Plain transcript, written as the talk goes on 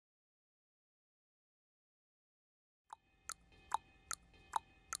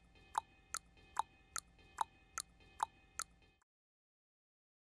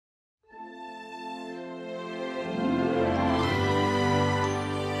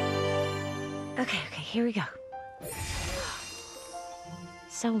Okay, here we go.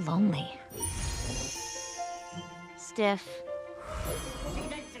 So lonely. Stiff.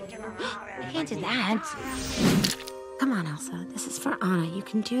 I can't do that. Come on, Elsa. This is for Anna. You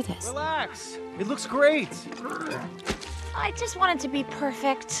can do this. Relax. It looks great. I just want it to be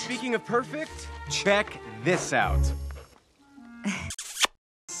perfect. Speaking of perfect, check this out.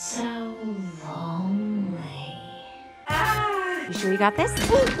 So lonely. You sure you got this?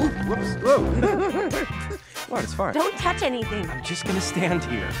 Ooh, whoops. Whoa. What? It's fine. Don't touch anything. I'm just gonna stand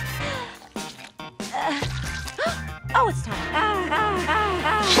here. Oh, it's time.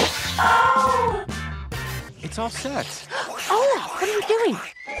 Oh! It's all set. Olaf, what are you doing?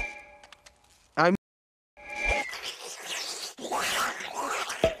 I'm...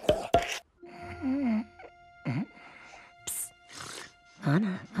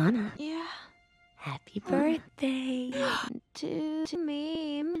 Anna. Yeah. Happy birthday to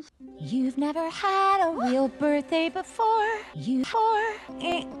me. You've never had a real birthday before.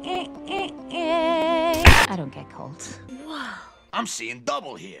 I don't get colds. Whoa. I'm seeing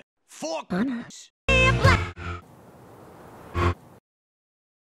double here. 4 Anna. It's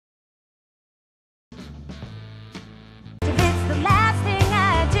the last thing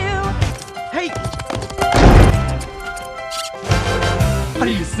I do. Hey! Are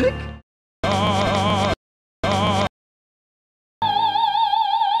you sick?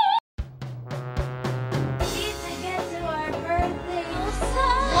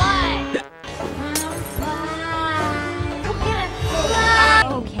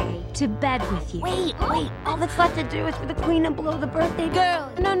 To bed with you. Wait. All that's left to do is for the queen to blow the birthday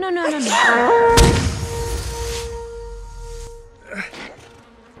girl. No.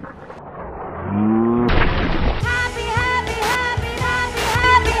 Happy.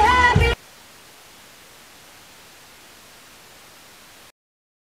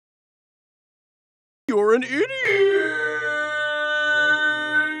 You're an idiot!